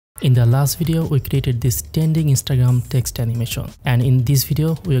In the last video, we created this trending Instagram text animation, and in this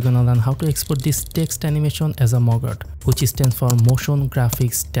video, we are gonna learn how to export this text animation as a MOGRT, which stands for Motion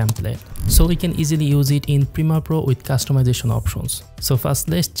Graphics Template. So we can easily use it in Premiere Pro with customization options. So first,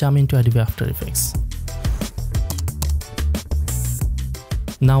 let's jump into Adobe After Effects.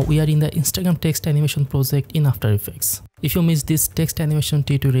 Now we are in the Instagram text animation project in After Effects. If you missed this text animation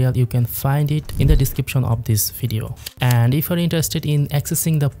tutorial, you can find it in the description of this video. And if you're interested in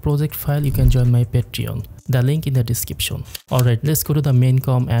accessing the project file, you can join my Patreon. The link in the description. Alright, let's go to the main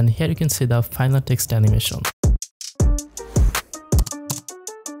com, and here you can see the final text animation.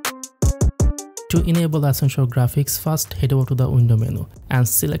 To enable Essential Graphics, first head over to the window menu and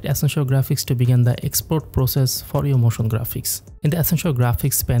select Essential Graphics to begin the export process for your motion graphics. In the Essential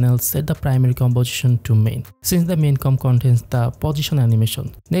Graphics panel, set the primary composition to main, since the main com contains the position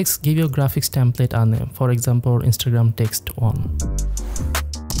animation. Next, give your graphics template a name, for example, Instagram text 1.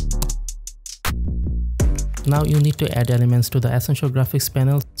 Now you need to add elements to the Essential Graphics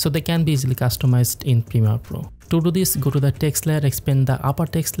panel so they can be easily customized in Premiere Pro. To do this, go to the text layer, expand the upper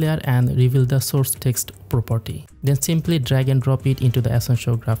text layer and reveal the source text property. Then simply drag and drop it into the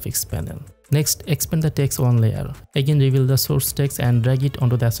Essential Graphics panel. Next, expand the text one layer. Again, reveal the source text and drag it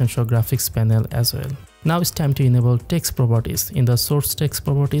onto the Essential Graphics panel as well. Now it's time to enable text properties. In the source text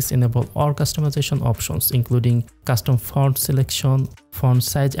properties, enable all customization options, including custom font selection, font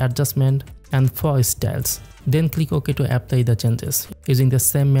size adjustment, and font styles. Then click OK to apply the changes. Using the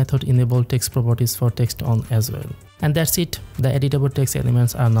same method, enable text properties for text on as well. And that's it. The editable text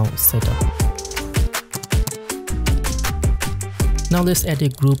elements are now set up. Now let's add a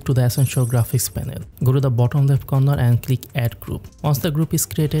group to the Essential Graphics panel. Go to the bottom left corner and click Add Group. Once the group is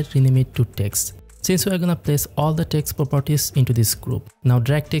created, rename it to Text. Since we are gonna place all the text properties into this group, now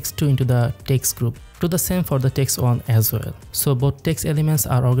drag text 2 into the text group. Do the same for the text 1 as well. So both text elements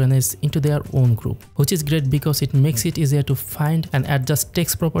are organized into their own group, which is great because it makes it easier to find and adjust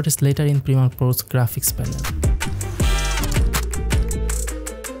text properties later in Premiere Pro's graphics panel.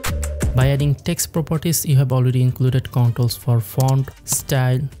 By adding text properties, you have already included controls for font,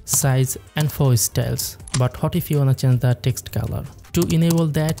 style, size, and font styles. But what if you wanna change the text color? To enable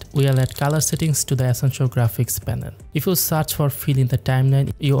that, we'll add color settings to the Essential Graphics panel. If you search for fill in the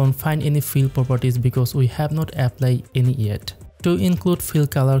timeline, you won't find any fill properties because we have not applied any yet. To include fill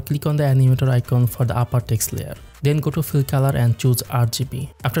color, click on the animator icon for the upper text layer. Then go to fill color and choose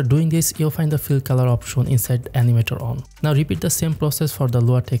RGB. After doing this, you'll find the fill color option inside animator on. Now repeat the same process for the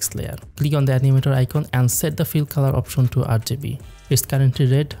lower text layer. Click on the animator icon and set the fill color option to RGB. It's currently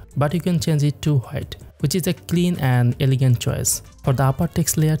red, but you can change it to white, which is a clean and elegant choice. For the upper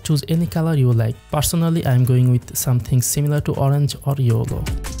text layer, choose any color you like. Personally, I am going with something similar to orange or yellow.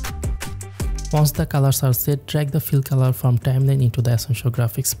 Once the colors are set, drag the fill color from timeline into the Essential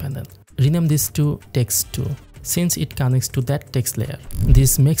Graphics panel. Rename this to Text 2, since it connects to that text layer.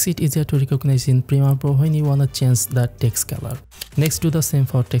 This makes it easier to recognize in Premiere Pro when you wanna change the text color. Next, do the same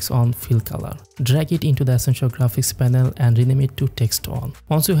for text on fill color. Drag it into the Essential Graphics panel and rename it to Text on.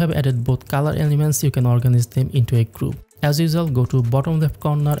 Once you have added both color elements, you can organize them into a group. As usual, go to bottom left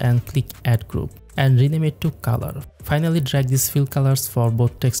corner and click Add Group and rename it to Color. Finally, drag these fill colors for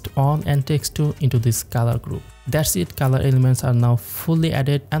both text on and text 2 into this color group. That's it, color elements are now fully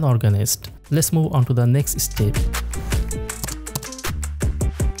added and organized. Let's move on to the next step.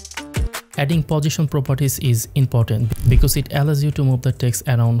 Adding position properties is important because it allows you to move the text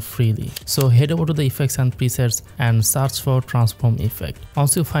around freely. So head over to the effects and presets and search for transform effect.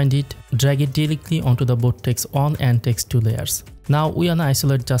 Once you find it, drag it directly onto the both text on and text 2 layers. Now we wanna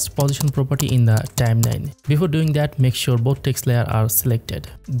isolate just position property in the timeline. Before doing that, make sure both text layers are selected.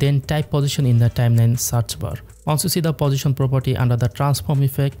 Then type position in the timeline search bar. Once you see the position property under the transform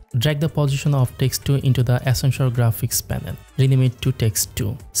effect, drag the position of text 2 into the Essential Graphics panel. Rename it to Text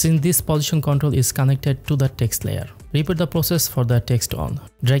 2, since this position control is connected to the text layer. Repeat the process for the text on.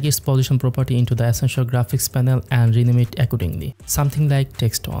 Drag its position property into the Essential Graphics panel and rename it accordingly, something like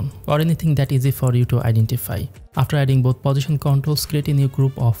text on, or anything that is easy for you to identify. After adding both position controls, create a new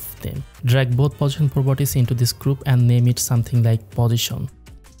group of them. Drag both position properties into this group and name it something like position.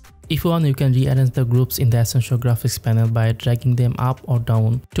 If you want, you can rearrange the groups in the Essential Graphics panel by dragging them up or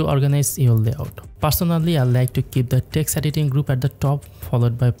down to organize your layout. Personally, I like to keep the text editing group at the top,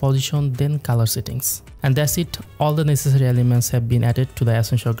 followed by position, then color settings. And that's it, all the necessary elements have been added to the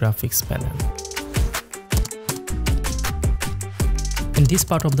Essential Graphics panel. In this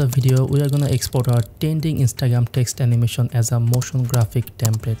part of the video, we are gonna export our trending Instagram text animation as a motion graphic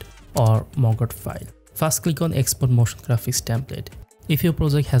template or MOGRT file. First, click on Export Motion Graphics Template. If your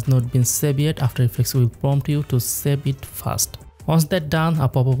project has not been saved yet, After Effects will prompt you to save it first. Once that's done, a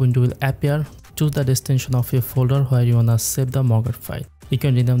pop-up window will appear. Choose the destination of your folder where you wanna save the MOGRT file. You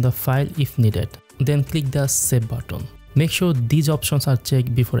can rename the file if needed. Then click the Save button. Make sure these options are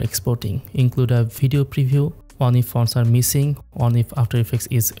checked before exporting. Include a video preview, on if fonts are missing, on if After Effects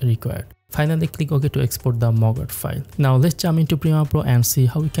is required. Finally, click OK to export the MOGRT file. Now let's jump into Premiere Pro and see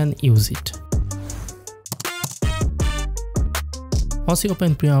how we can use it. Once you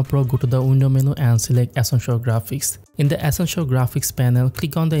open Premiere Pro, go to the window menu and select Essential Graphics. In the Essential Graphics panel,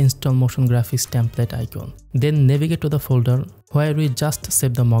 click on the Install Motion Graphics template icon. Then navigate to the folder where we just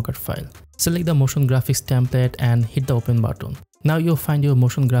saved the MOGRT file. Select the Motion Graphics template and hit the Open button. Now you'll find your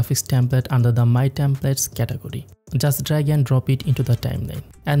Motion Graphics template under the My Templates category. Just drag and drop it into the timeline.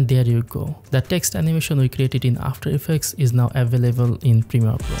 And there you go. The text animation we created in After Effects is now available in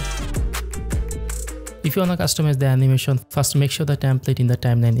Premiere Pro. If you want to customize the animation, first make sure the template in the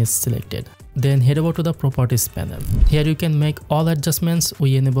timeline is selected. Then head over to the Properties panel. Here you can make all adjustments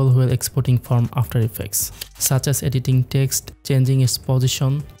we enable while exporting from After Effects, such as editing text, changing its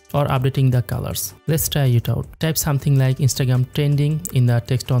position, or updating the colors. Let's try it out. Type something like Instagram trending in the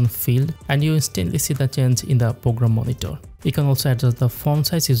text on field and you instantly see the change in the program monitor. You can also adjust the font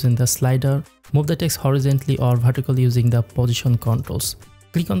size using the slider, move the text horizontally or vertically using the position controls.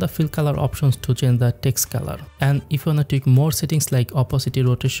 Click on the fill color options to change the text color. And if you want to tweak more settings like opacity,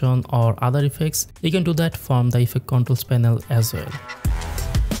 rotation or other effects, you can do that from the effect controls panel as well.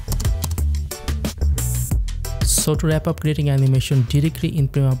 So to wrap up, creating animation directly in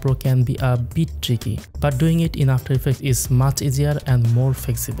Premiere Pro can be a bit tricky, but doing it in After Effects is much easier and more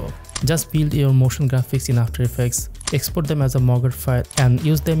flexible. Just build your motion graphics in After Effects, export them as a MOGRT file and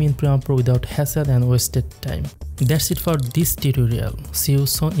use them in Premiere Pro without hassle and wasted time. That's it for this tutorial. See you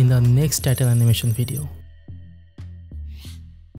soon in the next title animation video.